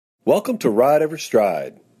Welcome to Ride Every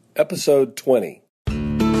Stride, Episode 20.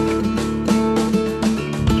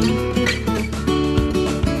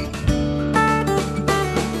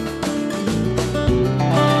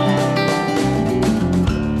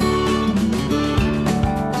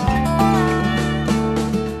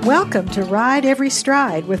 Welcome to Ride Every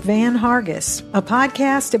Stride with Van Hargis, a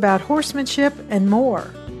podcast about horsemanship and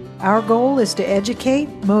more. Our goal is to educate,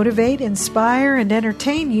 motivate, inspire, and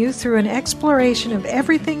entertain you through an exploration of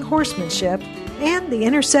everything horsemanship and the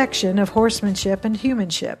intersection of horsemanship and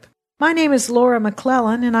humanship. My name is Laura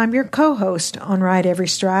McClellan, and I'm your co-host on Ride Every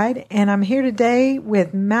Stride, and I'm here today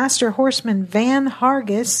with Master Horseman Van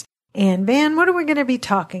Hargis. And Van, what are we going to be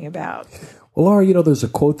talking about? Well, Laura, there's a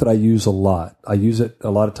quote that I use a lot. I use it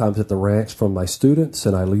a lot of times at the ranch from my students,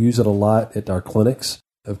 and I use it a lot at our clinics.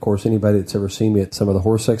 Of course, anybody that's ever seen me at some of the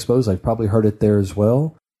horse expos, I've probably heard it there as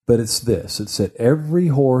well. But it's this. It's that every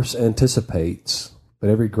horse anticipates,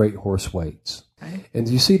 but every great horse waits. Right. And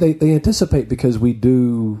you see, they anticipate because we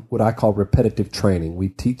do what I call repetitive training. We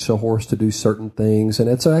teach a horse to do certain things, and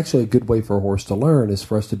it's actually a good way for a horse to learn is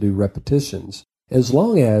for us to do repetitions. As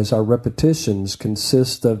long as our repetitions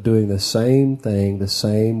consist of doing the same thing the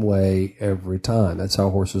same way every time. That's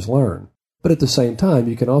how horses learn. But at the same time,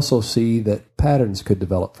 you can also see that patterns could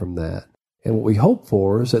develop from that. And what we hope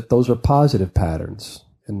for is that those are positive patterns.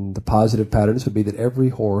 And the positive patterns would be that every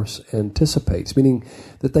horse anticipates, meaning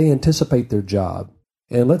that they anticipate their job.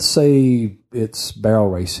 And let's say it's barrel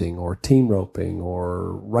racing or team roping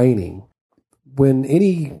or reining. When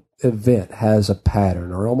any event has a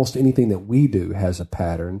pattern, or almost anything that we do has a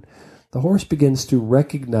pattern, the horse begins to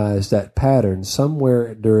recognize that pattern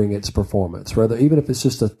somewhere during its performance, rather even if it's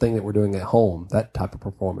just a thing that we're doing at home, that type of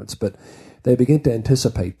performance. But they begin to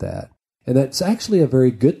anticipate that. And that's actually a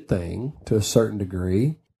very good thing to a certain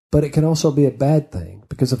degree, but it can also be a bad thing,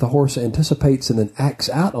 because if the horse anticipates and then acts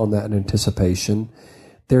out on that anticipation,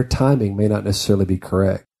 their timing may not necessarily be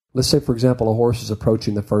correct. Let's say, for example, a horse is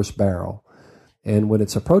approaching the first barrel. And when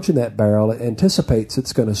it's approaching that barrel, it anticipates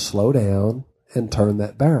it's going to slow down and turn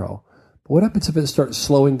that barrel. But what happens if it starts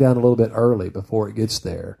slowing down a little bit early before it gets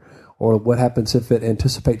there? Or what happens if it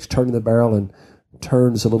anticipates turning the barrel and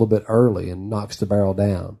turns a little bit early and knocks the barrel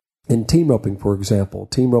down? In team roping, for example,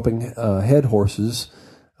 head horses,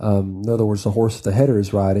 in other words, the horse the header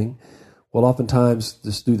is riding, will oftentimes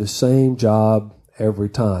just do the same job every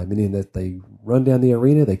time, meaning that they run down the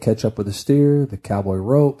arena, they catch up with the steer, the cowboy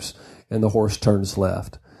ropes, and the horse turns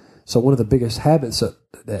left. So one of the biggest habits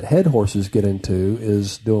that head horses get into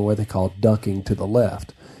is doing what they call ducking to the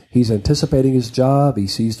left. He's anticipating his job, he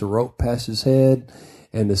sees the rope pass his head,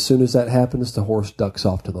 and as soon as that happens, the horse ducks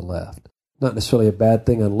off to the left. Not necessarily a bad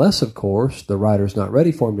thing unless, of course, the rider's not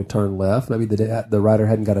ready for him to turn left. Maybe the rider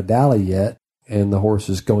hadn't got a dally yet, and the horse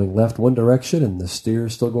is going left one direction, and the steer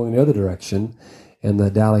is still going the other direction, and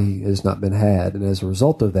the dally has not been had. And as a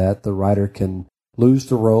result of that, the rider can lose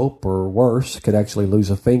the rope, or worse, could actually lose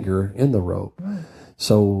a finger in the rope. Right.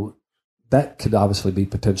 So that could obviously be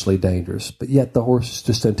potentially dangerous, but yet the horse is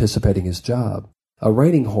just anticipating his job. A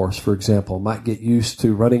reining horse, for example, might get used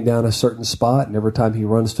to running down a certain spot, and every time he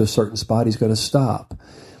runs to a certain spot, he's going to stop.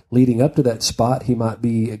 Leading up to that spot, he might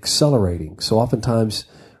be accelerating. So oftentimes,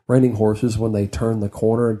 reining horses, when they turn the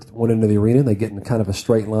corner, one into the arena, they get in kind of a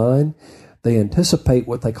straight line, they anticipate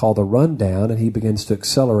what they call the rundown, and he begins to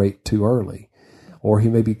accelerate too early. Or he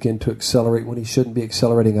may begin to accelerate when he shouldn't be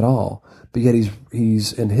accelerating at all. But yet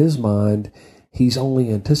he's in his mind, he's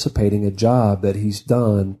only anticipating a job that he's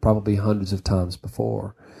done probably hundreds of times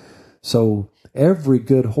before. So every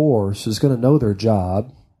good horse is going to know their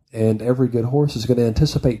job, and every good horse is going to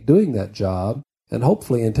anticipate doing that job, and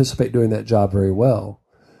hopefully anticipate doing that job very well.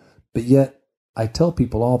 But yet, I tell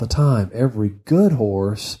people all the time, every good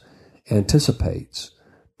horse anticipates,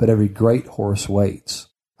 but every great horse waits.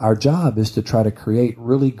 Our job is to try to create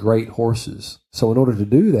really great horses. So in order to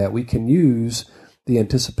do that, we can use the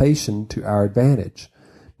anticipation to our advantage.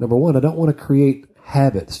 Number one, I don't want to create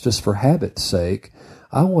habits just for habit's sake.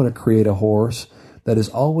 I want to create a horse that is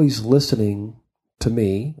always listening to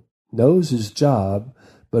me, knows his job,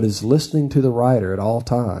 but is listening to the rider at all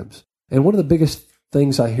times. And one of the biggest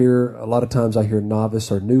things I hear, a lot of times I hear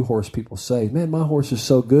novice or new horse people say, man, my horse is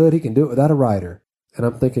so good, he can do it without a rider. And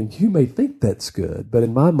I'm thinking, you may think that's good, but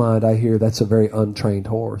in my mind, I hear that's a very untrained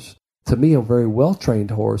horse. To me, a very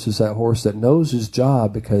well-trained horse is that horse that knows his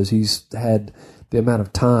job because he's had the amount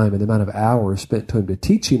of time and the amount of hours spent to him to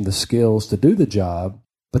teach him the skills to do the job.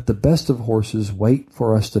 But the best of horses wait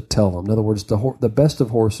for us to tell them. In other words, the best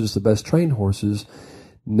of horses, the best trained horses,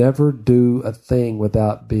 never do a thing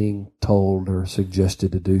without being told or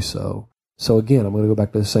suggested to do so. So again, I'm going to go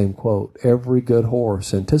back to the same quote. Every good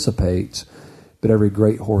horse anticipates, but every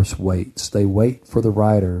great horse waits. They wait for the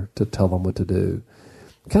rider to tell them what to do.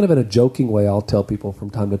 Kind of in a joking way, I'll tell people from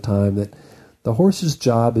time to time that the horse's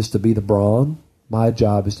job is to be the brawn. My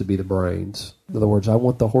job is to be the brains. In other words, I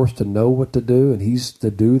want the horse to know what to do, and he's to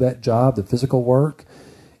do that job, the physical work,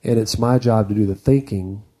 and it's my job to do the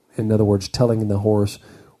thinking. In other words, telling the horse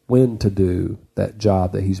when to do that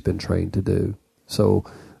job that he's been trained to do. So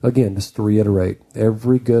again, just to reiterate,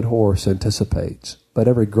 every good horse anticipates, but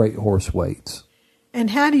every great horse waits. And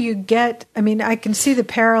how do you get, I can see the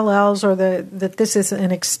parallels or that this is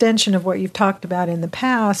an extension of what you've talked about in the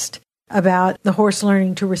past about the horse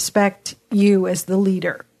learning to respect you as the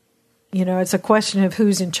leader. It's a question of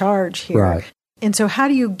who's in charge here. Right. And so how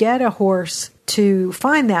do you get a horse to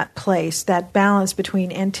find that place, that balance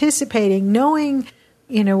between anticipating, knowing,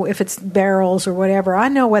 if it's barrels or whatever, I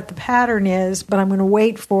know what the pattern is, but I'm going to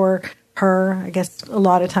wait for her. I guess a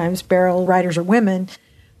lot of times barrel riders are women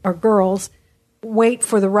or girls. Wait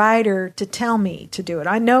for the rider to tell me to do it.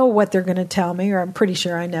 I know what they're going to tell me, or I'm pretty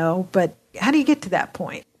sure I know, but how do you get to that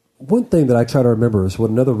point? One thing that I try to remember is what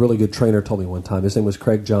another really good trainer told me one time. His name was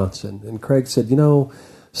Craig Johnson. And Craig said,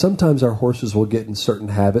 sometimes our horses will get in certain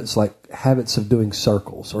habits, like habits of doing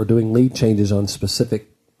circles or doing lead changes on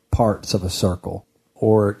specific parts of a circle,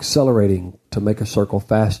 or accelerating to make a circle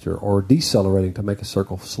faster or decelerating to make a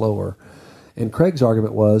circle slower. And Craig's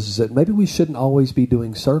argument was that maybe we shouldn't always be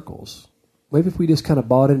doing circles. Maybe if we just kind of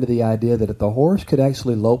bought into the idea that if the horse could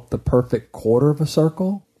actually lope the perfect quarter of a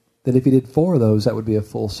circle, then if he did 4 of those, that would be a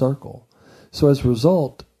full circle. So as a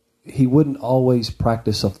result, he wouldn't always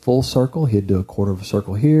practice a full circle. He'd do a quarter of a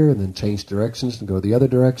circle here and then change directions and go the other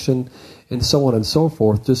direction and so on and so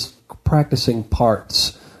forth, just practicing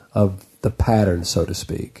parts of the pattern, so to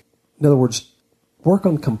speak. In other words, work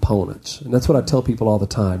on components. And that's what I tell people all the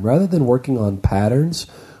time. Rather than working on patterns,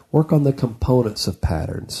 work on the components of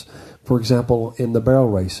patterns. For example, in the barrel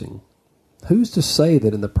racing, who's to say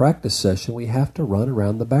that in the practice session we have to run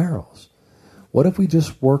around the barrels? What if we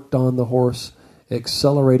just worked on the horse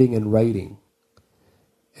accelerating and rating?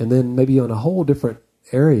 And then maybe on a whole different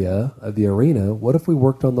area of the arena, what if we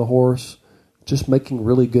worked on the horse just making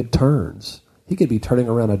really good turns? He could be turning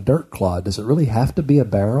around a dirt clod. Does it really have to be a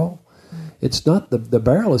barrel? It's not. The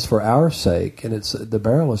barrel is for our sake, and the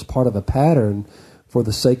barrel is part of a pattern for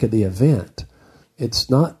the sake of the event. It's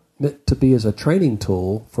not meant to be as a training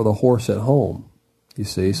tool for the horse at home, you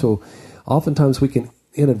see. So oftentimes we can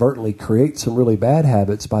inadvertently create some really bad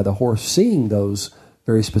habits by the horse seeing those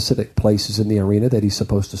very specific places in the arena that he's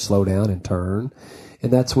supposed to slow down and turn.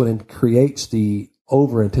 And that's when it creates the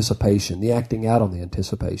over-anticipation, the acting out on the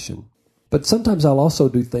anticipation. But sometimes I'll also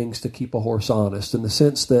do things to keep a horse honest in the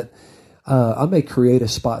sense that I may create a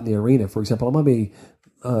spot in the arena. For example, I may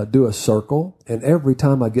do a circle, and every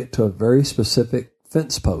time I get to a very specific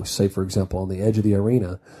fence post, say, for example, on the edge of the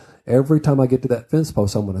arena, every time I get to that fence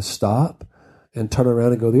post, I'm going to stop and turn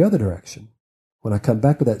around and go the other direction. When I come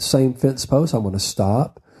back to that same fence post, I'm going to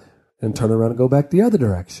stop and turn around and go back the other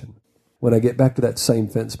direction. When I get back to that same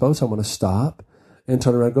fence post, I'm going to stop and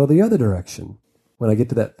turn around and go the other direction. When I get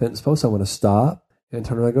to that fence post, I'm going to stop and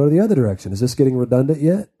turn around and go the other direction. Is this getting redundant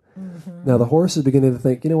yet? Mm-hmm. Now the horse is beginning to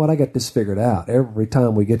think, I got this figured out. Every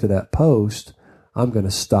time we get to that post, I'm going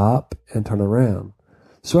to stop and turn around.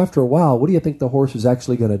 So after a while, what do you think the horse is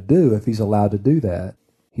actually going to do if he's allowed to do that?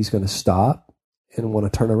 He's going to stop and want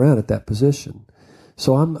to turn around at that position.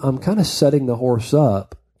 So I'm kind of setting the horse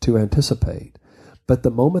up to anticipate. But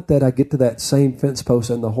the moment that I get to that same fence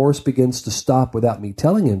post and the horse begins to stop without me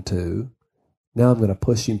telling him to, now I'm going to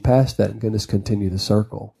push him past that and going to just continue the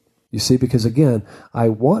circle. You see, because again, I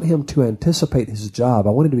want him to anticipate his job.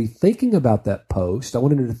 I want him to be thinking about that post. I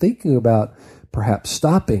want him to be thinking about perhaps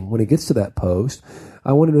stopping when he gets to that post.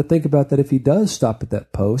 I want him to think about that if he does stop at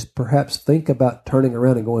that post, perhaps think about turning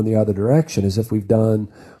around and going the other direction as if we've done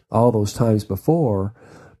all those times before.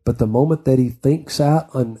 But the moment that he thinks out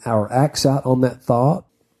or acts out on that thought,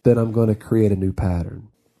 then I'm going to create a new pattern.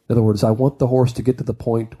 In other words, I want the horse to get to the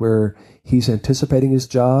point where he's anticipating his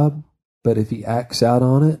job, but if he acts out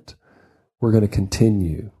on it, we're going to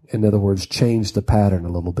continue. In other words, change the pattern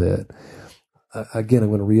a little bit. Again, I'm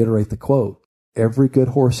going to reiterate the quote. Every good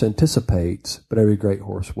horse anticipates, but every great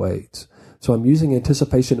horse waits. So I'm using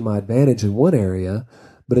anticipation to my advantage in one area,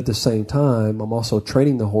 but at the same time, I'm also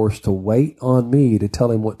training the horse to wait on me to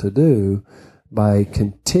tell him what to do by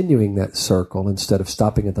continuing that circle instead of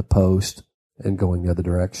stopping at the post and going the other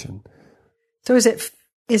direction. So is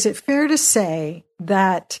it fair to say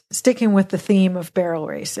that, sticking with the theme of barrel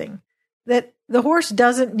racing, that the horse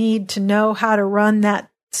doesn't need to know how to run that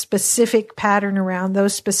specific pattern around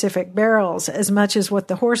those specific barrels as much as what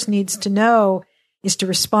the horse needs to know is to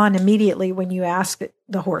respond immediately when you ask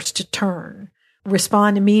the horse to turn,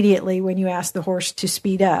 respond immediately when you ask the horse to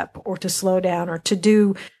speed up or to slow down or to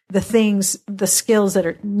do the things, the skills that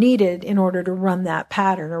are needed in order to run that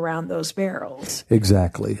pattern around those barrels.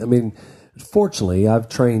 Exactly. I mean, fortunately, I've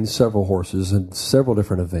trained several horses in several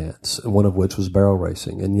different events, one of which was barrel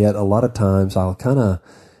racing. And yet a lot of times I'll kind of,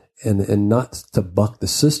 and not to buck the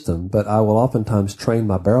system, but I will oftentimes train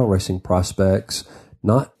my barrel racing prospects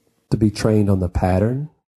not to be trained on the pattern,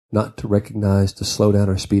 not to recognize to slow down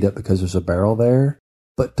or speed up because there's a barrel there,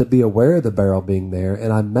 but to be aware of the barrel being there.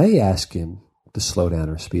 And I may ask him to slow down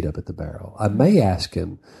or speed up at the barrel. I may ask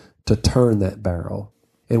him to turn that barrel.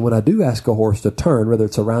 And when I do ask a horse to turn, whether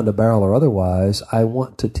it's around a barrel or otherwise, I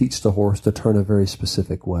want to teach the horse to turn a very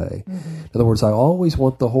specific way. Mm-hmm. In other words, I always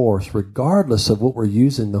want the horse, regardless of what we're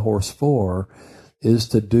using the horse for, is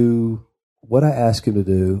to do what I ask him to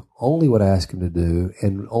do, only what I ask him to do,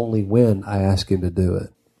 and only when I ask him to do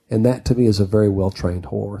it. And that, to me, is a very well-trained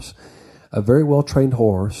horse. A very well-trained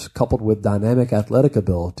horse, coupled with dynamic athletic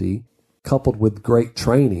ability, coupled with great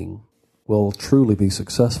training, will truly be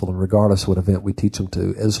successful, and regardless of what event we teach them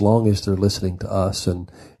to, as long as they're listening to us and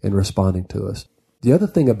responding to us. The other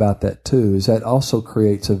thing about that, too, is that also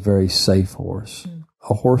creates a very safe horse.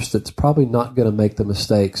 A horse that's probably not going to make the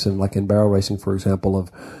mistakes, and like in barrel racing, for example,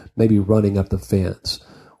 of maybe running up the fence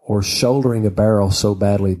or shouldering a barrel so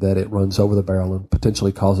badly that it runs over the barrel and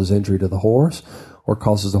potentially causes injury to the horse, or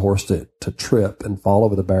causes the horse to trip and fall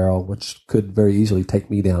over the barrel, which could very easily take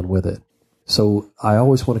me down with it. So I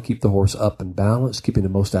always want to keep the horse up and balanced, keeping the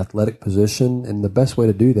most athletic position. And the best way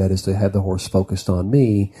to do that is to have the horse focused on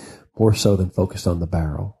me more so than focused on the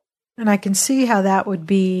barrel. And I can see how that would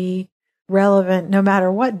be relevant no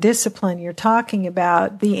matter what discipline you're talking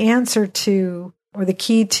about. The answer to, or the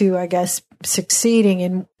key to, I guess, succeeding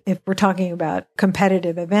in, if we're talking about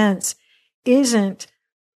competitive events, isn't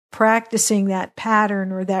practicing that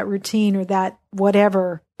pattern or that routine or that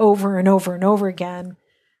whatever over and over and over again,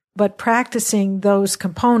 but practicing those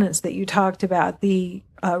components that you talked about, the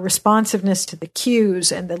responsiveness to the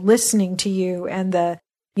cues and the listening to you and the,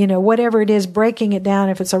 whatever it is, breaking it down,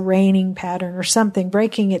 if it's a reining pattern or something,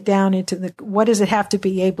 breaking it down into what does it have to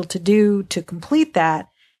be able to do to complete that,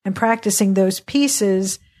 and practicing those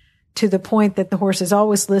pieces to the point that the horse is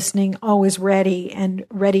always listening, always ready, and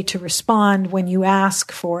ready to respond when you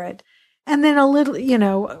ask for it. And then a little,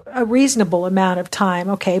 a reasonable amount of time.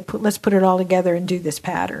 Okay, let's put it all together and do this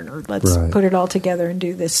pattern, or let's put it all together and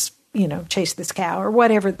do this, chase this cow, or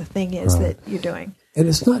whatever the thing is that you're doing. And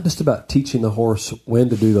it's not just about teaching the horse when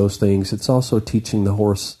to do those things. It's also teaching the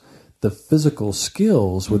horse the physical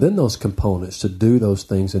skills within those components to do those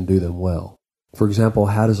things and do them well. For example,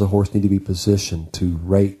 how does a horse need to be positioned to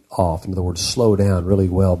rate off? In other words, slow down really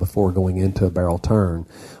well before going into a barrel turn.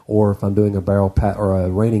 Or if I'm doing a barrel or a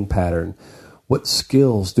reining pattern, what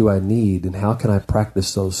skills do I need, and how can I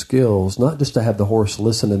practice those skills? Not just to have the horse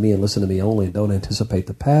listen to me and listen to me only and don't anticipate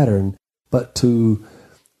the pattern, but to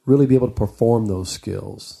really be able to perform those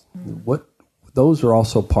skills. Those are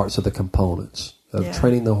also parts of the components of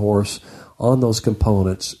training the horse on those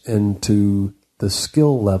components and to the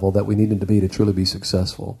skill level that we need them to be to truly be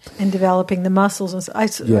successful. And developing the muscles. And I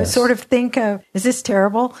sort of think of, is this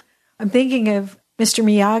terrible? I'm thinking of Mr.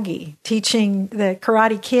 Miyagi teaching the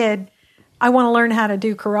Karate Kid, I want to learn how to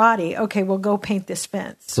do karate. Okay, well, go paint this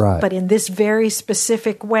fence. Right. But in this very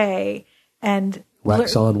specific way. And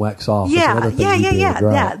wax on, wax off.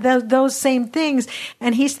 Yeah. Those same things.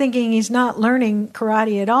 And he's thinking he's not learning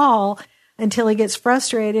karate at all until he gets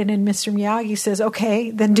frustrated, and Mr. Miyagi says, okay,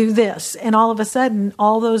 then do this. And all of a sudden,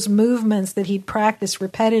 all those movements that he'd practiced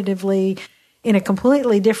repetitively in a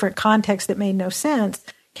completely different context that made no sense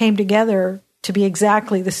came together to be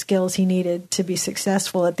exactly the skills he needed to be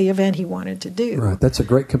successful at the event he wanted to do. Right. That's a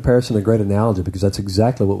great comparison, a great analogy, because that's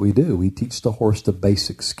exactly what we do. We teach the horse the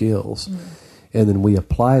basic skills, and then we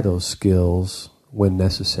apply those skills when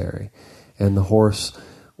necessary. And the horse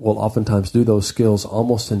will oftentimes do those skills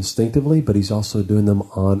almost instinctively, but he's also doing them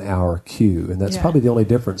on our cue. And that's probably the only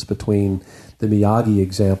difference between the Miyagi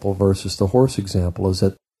example versus the horse example, is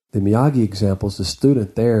that the Miyagi examples, the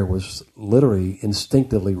student there was literally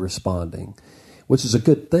instinctively responding, which is a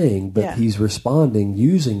good thing, but he's responding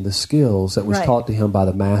using the skills that was taught to him by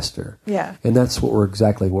the master. Yeah. And that's what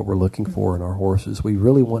we're looking for in our horses. We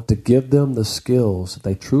really want to give them the skills that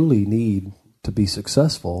they truly need to be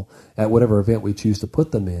successful at whatever event we choose to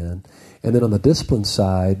put them in. And then on the discipline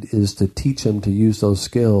side is to teach them to use those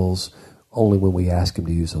skills only when we ask him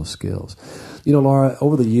to use those skills. You know, Laura,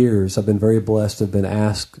 over the years, I've been very blessed to have been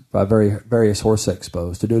asked by various horse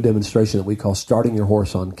expos to do a demonstration that we call Starting Your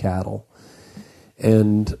Horse on Cattle.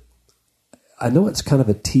 And I know it's kind of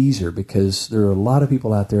a teaser because there are a lot of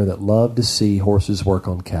people out there that love to see horses work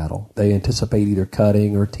on cattle. They anticipate either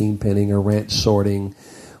cutting or team pinning or ranch sorting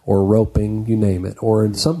or roping, you name it.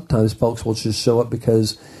 Or sometimes folks will just show up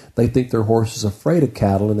because they think their horse is afraid of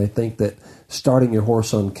cattle, and they think that starting your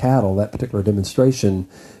horse on cattle, that particular demonstration,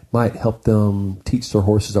 might help them teach their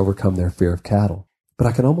horses to overcome their fear of cattle. But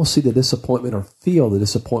I can almost see the disappointment or feel the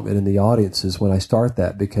disappointment in the audiences when I start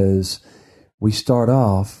that, because we start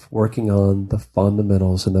off working on the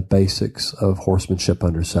fundamentals and the basics of horsemanship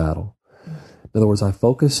under saddle. In other words, I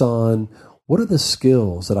focus on what are the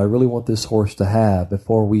skills that I really want this horse to have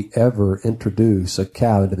before we ever introduce a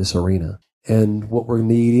cow into this arena. And what we're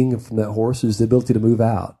needing from that horse is the ability to move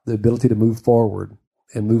out, the ability to move forward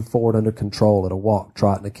and move forward under control at a walk,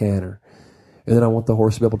 trot, and a canter. And then I want the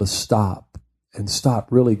horse to be able to stop and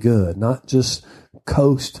stop really good, not just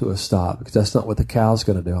coast to a stop, because that's not what the cow's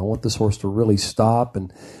going to do. I want this horse to really stop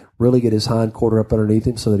and really get his hind quarter up underneath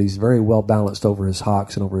him so that he's very well balanced over his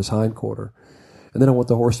hocks and over his hind quarter. And then I want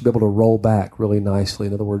the horse to be able to roll back really nicely.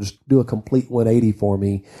 In other words, do a complete 180 for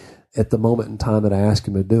me at the moment in time that I ask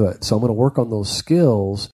him to do it. So I'm going to work on those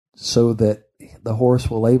skills so that the horse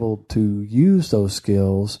will be able to use those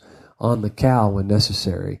skills on the cow when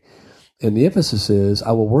necessary. And the emphasis is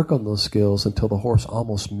I will work on those skills until the horse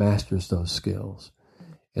almost masters those skills.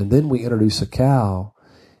 And then we introduce a cow,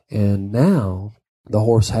 and now the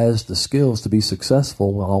horse has the skills to be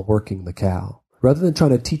successful while working the cow. Rather than trying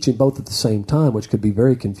to teach him both at the same time, which could be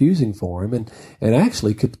very confusing for him, and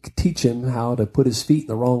actually could teach him how to put his feet in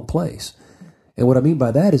the wrong place. And what I mean by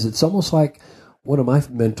that is it's almost like one of my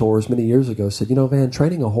mentors many years ago said, you know, Van,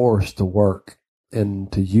 training a horse to work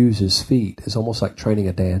and to use his feet is almost like training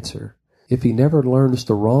a dancer. If he never learns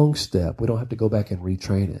the wrong step, we don't have to go back and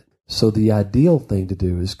retrain it. So the ideal thing to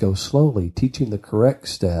do is go slowly, teaching the correct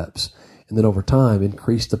steps, and then over time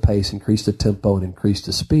increase the pace, increase the tempo, and increase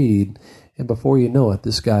the speed. And before you know it,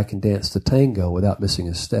 this guy can dance the tango without missing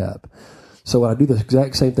a step. So I do the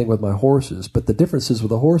exact same thing with my horses. But the difference is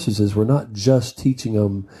with the horses is we're not just teaching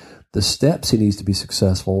them the steps he needs to be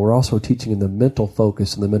successful. We're also teaching him the mental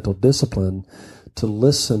focus and the mental discipline to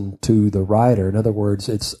listen to the rider. In other words,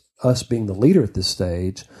 it's us being the leader at this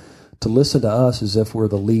stage, to listen to us as if we're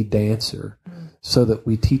the lead dancer, so that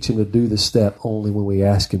we teach him to do the step only when we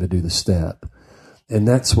ask him to do the step. And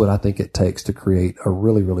that's what I think it takes to create a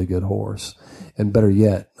really, really good horse. And better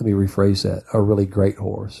yet, let me rephrase that, a really great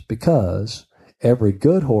horse, because every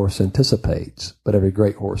good horse anticipates, but every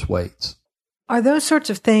great horse waits. Are those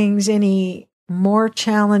sorts of things any more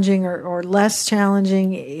challenging or less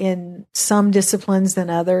challenging in some disciplines than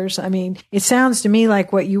others? I mean, it sounds to me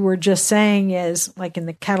like what you were just saying is, like in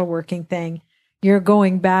the cattle working thing, you're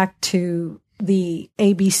going back to the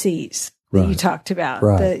ABCs that you talked about,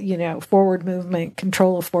 the, forward movement,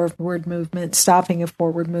 control of forward movement, stopping of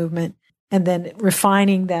forward movement, and then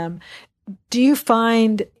refining them. Do you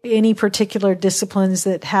find any particular disciplines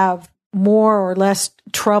that have more or less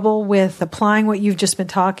trouble with applying what you've just been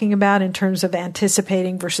talking about in terms of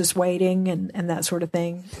anticipating versus waiting and that sort of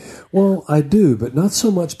thing? Well, I do, but not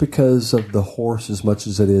so much because of the horse as much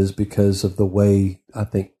as it is because of the way I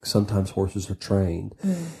think sometimes horses are trained.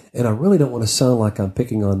 And I really don't want to sound like I'm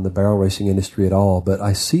picking on the barrel racing industry at all, but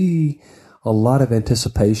I see a lot of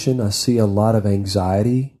anticipation. I see a lot of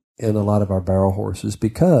anxiety in a lot of our barrel horses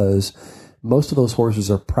because most of those horses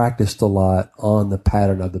are practiced a lot on the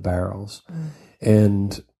pattern of the barrels.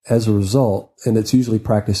 And as a result, and it's usually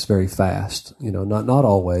practiced very fast, not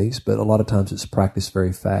always, but a lot of times it's practiced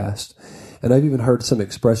very fast. And I've even heard some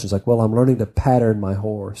expressions like, well, I'm learning to pattern my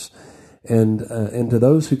horse. And to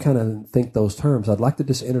those who kind of think those terms, I'd like to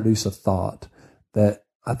just introduce a thought that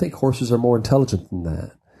I think horses are more intelligent than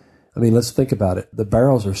that. I mean, let's think about it. The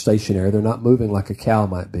barrels are stationary. They're not moving like a cow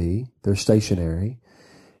might be. They're stationary.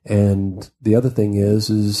 And the other thing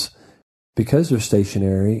is because they're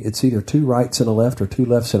stationary, it's either two rights and a left or two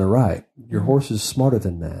lefts and a right. Your horse is smarter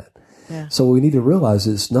than that. Yeah. So we need to realize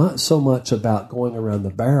it's not so much about going around the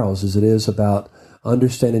barrels as it is about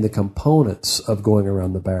understanding the components of going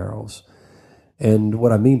around the barrels. And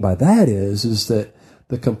what I mean by that is that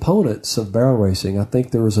the components of barrel racing, I think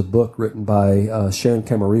there was a book written by Sharon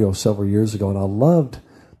Camarillo several years ago, and I loved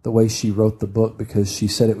the way she wrote the book because she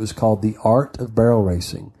said it was called The Art of Barrel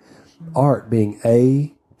Racing. Art being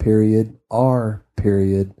A, period, R,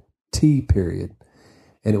 period, T, period.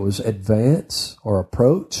 And it was advance or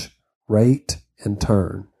approach, rate, and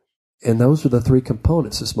turn. And those are the three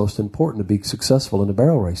components that's most important to be successful in the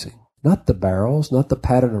barrel racing. Not the barrels, not the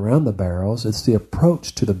pattern around the barrels. It's the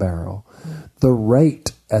approach to the barrel. The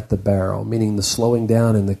rate at the barrel, meaning the slowing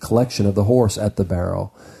down and the collection of the horse at the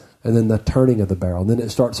barrel. And then the turning of the barrel. And then it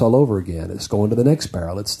starts all over again. It's going to the next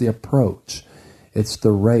barrel. It's the approach. It's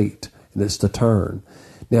the rate. And it's the turn.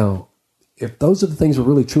 Now, if those are the things we're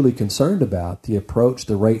really truly concerned about, the approach,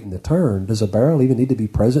 the rate, and the turn, does a barrel even need to be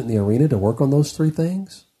present in the arena to work on those three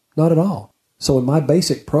things? Not at all. So in my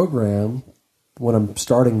basic program, when I'm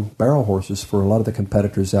starting barrel horses for a lot of the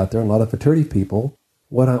competitors out there and a lot of futurity people,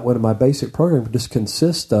 what in my basic program just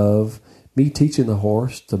consists of me teaching the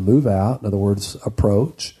horse to move out, in other words,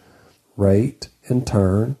 approach, rate, and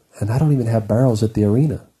turn, and I don't even have barrels at the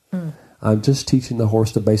arena. I'm just teaching the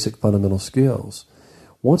horse the basic fundamental skills.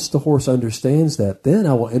 Once the horse understands that, then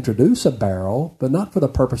I will introduce a barrel, but not for the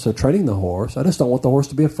purpose of training the horse. I just don't want the horse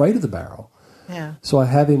to be afraid of the barrel. Yeah. So I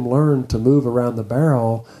have him learn to move around the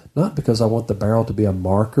barrel, not because I want the barrel to be a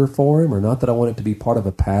marker for him, or not that I want it to be part of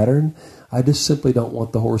a pattern. I just simply don't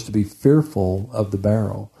want the horse to be fearful of the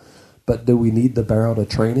barrel. But do we need the barrel to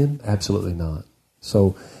train him? Absolutely not.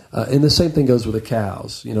 So, and the same thing goes with the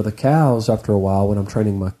cows. You know, the cows, after a while, when I'm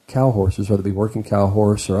training my cow horses, whether it be working cow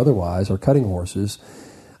horse or otherwise, or cutting horses,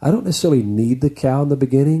 I don't necessarily need the cow in the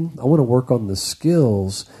beginning. I want to work on the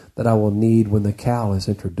skills that I will need when the cow is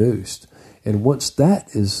introduced. And once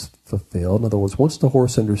that is fulfilled, in other words, once the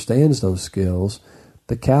horse understands those skills,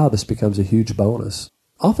 the cow just becomes a huge bonus.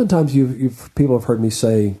 Oftentimes, people have heard me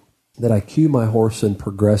say that I cue my horse in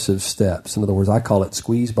progressive steps. In other words, I call it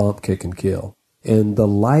squeeze, bump, kick, and kill. And the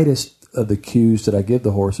lightest of the cues that I give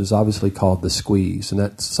the horse is obviously called the squeeze, and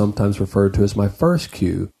that's sometimes referred to as my first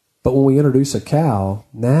cue. But when we introduce a cow,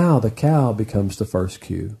 now the cow becomes the first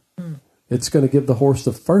cue. It's going to give the horse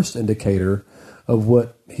the first indicator of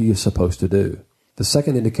what he is supposed to do. The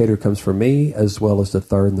second indicator comes from me, as well as the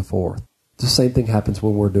third and the fourth. The same thing happens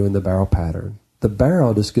when we're doing the barrel pattern. The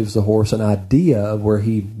barrel just gives the horse an idea of where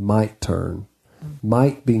he might turn.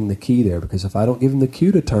 Might being the key there, because if I don't give him the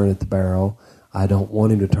cue to turn at the barrel, I don't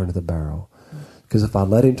want him to turn at the barrel. Because if I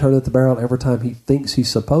let him turn at the barrel every time he thinks he's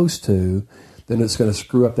supposed to, then it's going to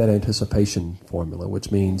screw up that anticipation formula,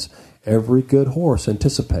 which means every good horse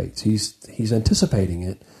anticipates. He's anticipating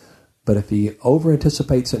it, but if he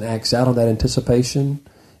over-anticipates and acts out on that anticipation,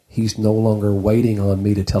 he's no longer waiting on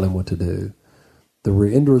me to tell him what to do. The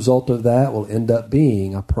end result of that will end up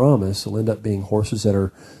being, I promise, will end up being horses that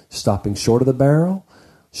are stopping short of the barrel,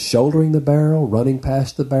 shouldering the barrel, running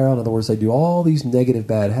past the barrel. In other words, they do all these negative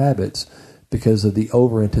bad habits because of the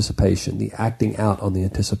over-anticipation, the acting out on the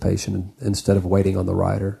anticipation instead of waiting on the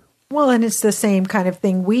rider. Well, and it's the same kind of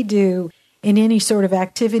thing we do in any sort of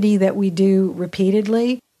activity that we do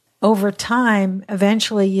repeatedly. Over time,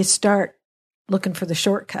 eventually you start looking for the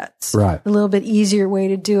shortcuts. Right. A little bit easier way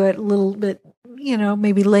to do it, a little bit,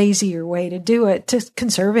 maybe lazier way to do it to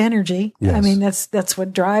conserve energy. Yes. I mean, that's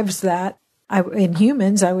what drives that. In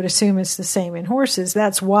humans, I would assume it's the same in horses.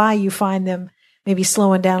 That's why you find them maybe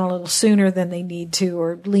slowing down a little sooner than they need to,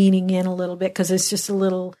 or leaning in a little bit because it's just a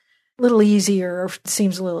little easier, or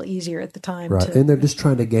seems a little easier at the time. Right, and they're just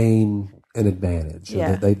trying to gain an advantage.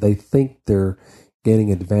 Yeah. They think they're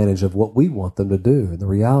gaining advantage of what we want them to do. And the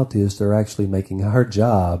reality is they're actually making our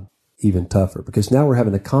job even tougher, because now we're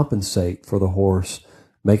having to compensate for the horse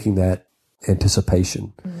making that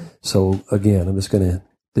anticipation. Mm-hmm. So again, I'm just going to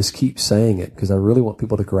just keep saying it because I really want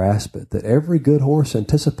people to grasp it, that every good horse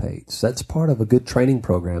anticipates. That's part of a good training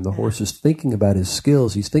program. The horse is thinking about his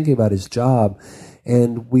skills. He's thinking about his job.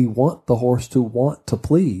 And we want the horse to want to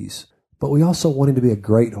please, but we also want him to be a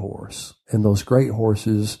great horse. And those great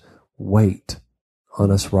horses wait on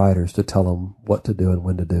us riders to tell them what to do and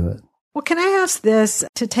when to do it. Well, can I ask this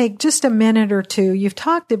to take just a minute or two? You've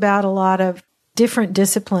talked about a lot of different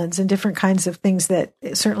disciplines and different kinds of things that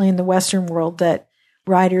certainly in the Western world that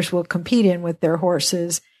riders will compete in with their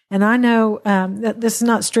horses. And I know that this is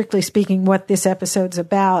not strictly speaking what this episode's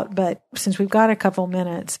about, but since we've got a couple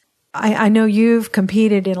minutes, I know you've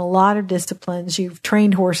competed in a lot of disciplines. You've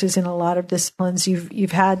trained horses in a lot of disciplines.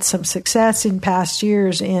 You've had some success in past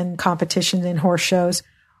years in competitions in horse shows.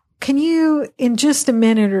 Can you, in just a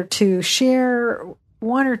minute or two, share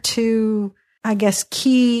one or two, I guess,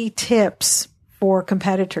 key tips for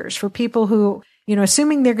competitors, for people who,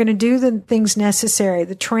 assuming they're going to do the things necessary,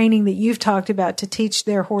 the training that you've talked about to teach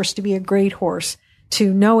their horse to be a great horse,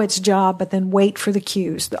 to know its job, but then wait for the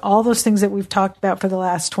cues, all those things that we've talked about for the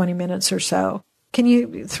last 20 minutes or so. Can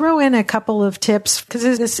you throw in a couple of tips? Because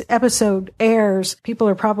as this episode airs, people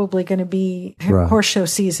are probably going to be horse show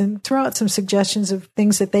season. Throw out some suggestions of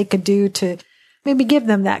things that they could do to maybe give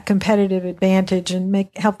them that competitive advantage and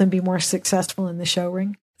help them be more successful in the show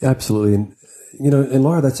ring. Absolutely. And, and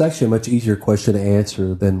Laura, that's actually a much easier question to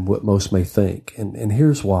answer than what most may think. And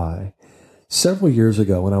here's why. Several years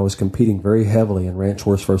ago, when I was competing very heavily in ranch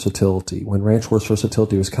horse versatility, when ranch horse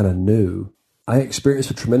versatility was kind of new, I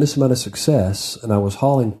experienced a tremendous amount of success, and I was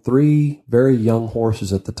hauling 3 very young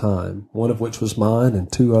horses at the time, one of which was mine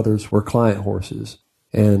and 2 others were client horses.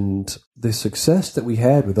 And the success that we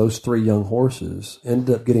had with those 3 young horses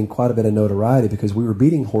ended up getting quite a bit of notoriety because we were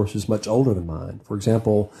beating horses much older than mine. For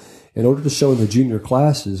example, in order to show in the junior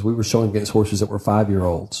classes, we were showing against horses that were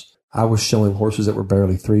 5-year-olds. I was showing horses that were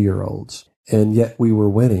barely 3-year-olds. And yet we were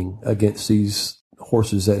winning against these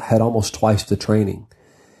horses that had almost twice the training.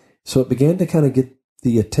 So it began to kind of get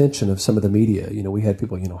the attention of some of the media. We had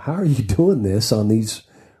people, how are you doing this on these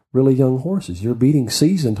really young horses? You're beating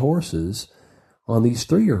seasoned horses on these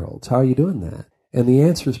 3-year-olds. How are you doing that? And the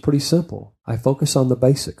answer is pretty simple. I focus on the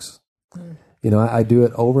basics. I do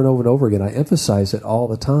it over and over and over again. I emphasize it all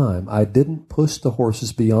the time. I didn't push the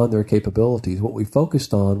horses beyond their capabilities. What we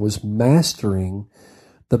focused on was mastering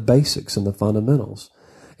the basics and the fundamentals.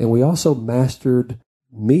 And we also mastered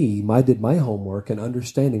did my homework and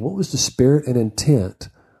understanding what was the spirit and intent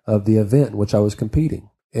of the event in which I was competing.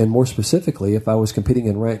 And more specifically, if I was competing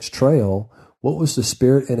in ranch trail, what was the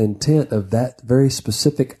spirit and intent of that very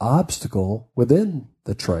specific obstacle within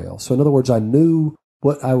the trail? So in other words, I knew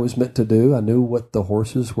what I was meant to do. I knew what the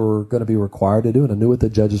horses were going to be required to do, and I knew what the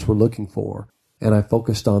judges were looking for. And I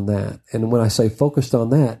focused on that. And when I say focused on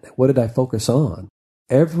that, what did I focus on?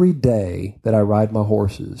 Every day that I ride my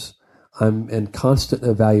horses, I'm in constant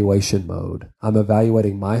evaluation mode. I'm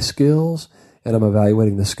evaluating my skills, and I'm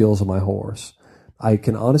evaluating the skills of my horse. I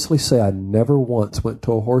can honestly say I never once went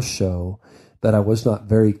to a horse show that I was not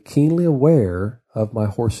very keenly aware of my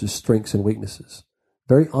horse's strengths and weaknesses.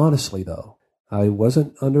 Very honestly, though, I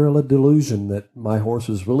wasn't under a delusion that my horse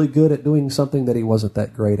was really good at doing something that he wasn't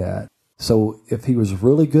that great at. So if he was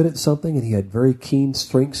really good at something and he had very keen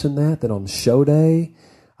strengths in that, then on show day,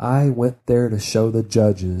 I went there to show the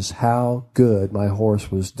judges how good my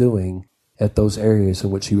horse was doing at those areas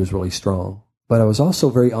in which he was really strong. But I was also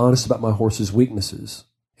very honest about my horse's weaknesses.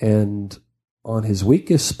 And on his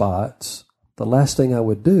weakest spots, the last thing I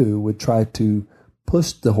would do would try to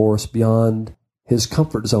push the horse beyond his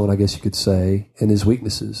comfort zone, I guess you could say, and his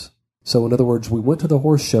weaknesses. So in other words, we went to the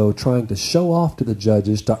horse show trying to show off to the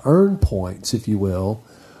judges to earn points, if you will,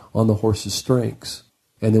 on the horse's strengths.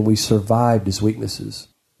 And then we survived his weaknesses.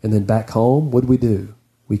 And then back home, what did we do?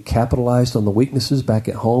 We capitalized on the weaknesses back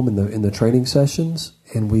at home in the training sessions,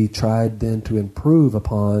 and we tried then to improve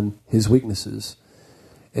upon his weaknesses.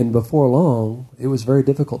 And before long, it was very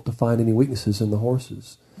difficult to find any weaknesses in the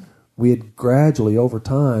horses. We had gradually, over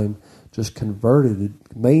time, just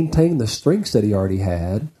maintained the strengths that he already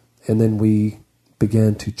had, and then we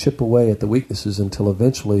began to chip away at the weaknesses until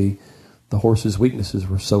eventually the horse's weaknesses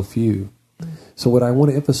were so few. So what I want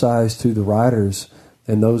to emphasize to the riders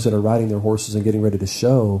and those that are riding their horses and getting ready to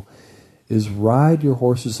show is ride your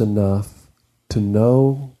horses enough to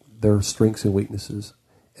know their strengths and weaknesses.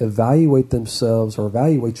 Evaluate themselves or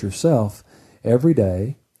evaluate yourself every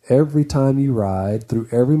day, every time you ride, through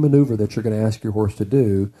every maneuver that you're going to ask your horse to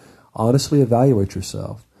do. Honestly evaluate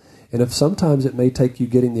yourself. And if sometimes it may take you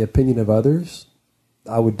getting the opinion of others,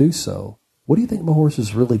 I would do so. What do you think my horse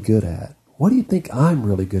is really good at? What do you think I'm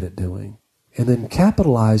really good at doing? And then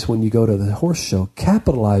capitalize when you go to the horse show.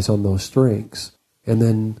 Capitalize on those strengths. And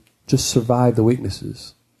then just survive the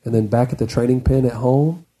weaknesses. And then back at the training pen at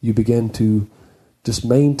home, you begin to just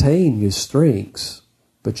maintain your strengths,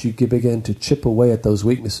 but you begin to chip away at those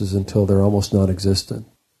weaknesses until they're almost non-existent.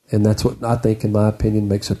 And that's what I think, in my opinion,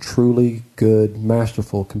 makes a truly good,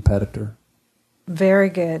 masterful competitor. Very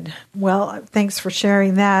good. Well, thanks for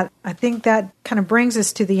sharing that. I think that kind of brings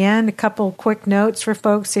us to the end. A couple quick notes for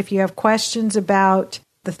folks. If you have questions about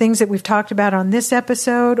the things that we've talked about on this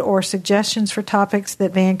episode or suggestions for topics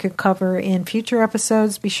that Van could cover in future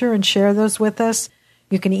episodes, be sure and share those with us.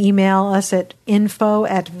 You can email us at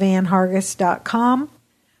info@vanhargis.com,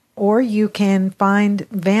 or you can find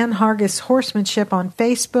Van Hargis Horsemanship on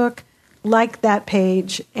Facebook. Like that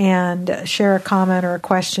page and share a comment or a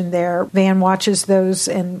question there. Van watches those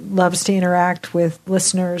and loves to interact with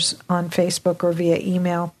listeners on Facebook or via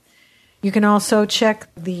email. You can also check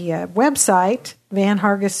the website,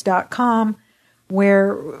 vanhargis.com,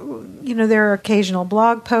 where there are occasional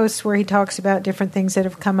blog posts where he talks about different things that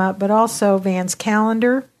have come up, but also Van's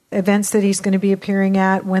calendar, events that he's going to be appearing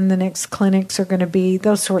at, when the next clinics are going to be,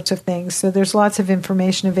 those sorts of things. So there's lots of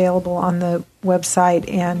information available on the website,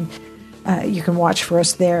 and you can watch for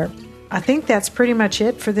us there. I think that's pretty much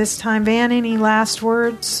it for this time. Van, any last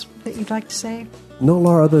words that you'd like to say? No,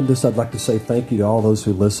 Laura, other than this, I'd like to say thank you to all those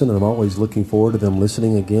who listen, and I'm always looking forward to them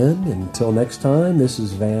listening again. Until next time, this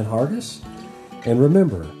is Van Hargis. And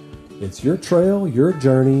remember, it's your trail, your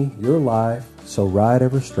journey, your life, so ride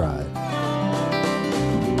every stride.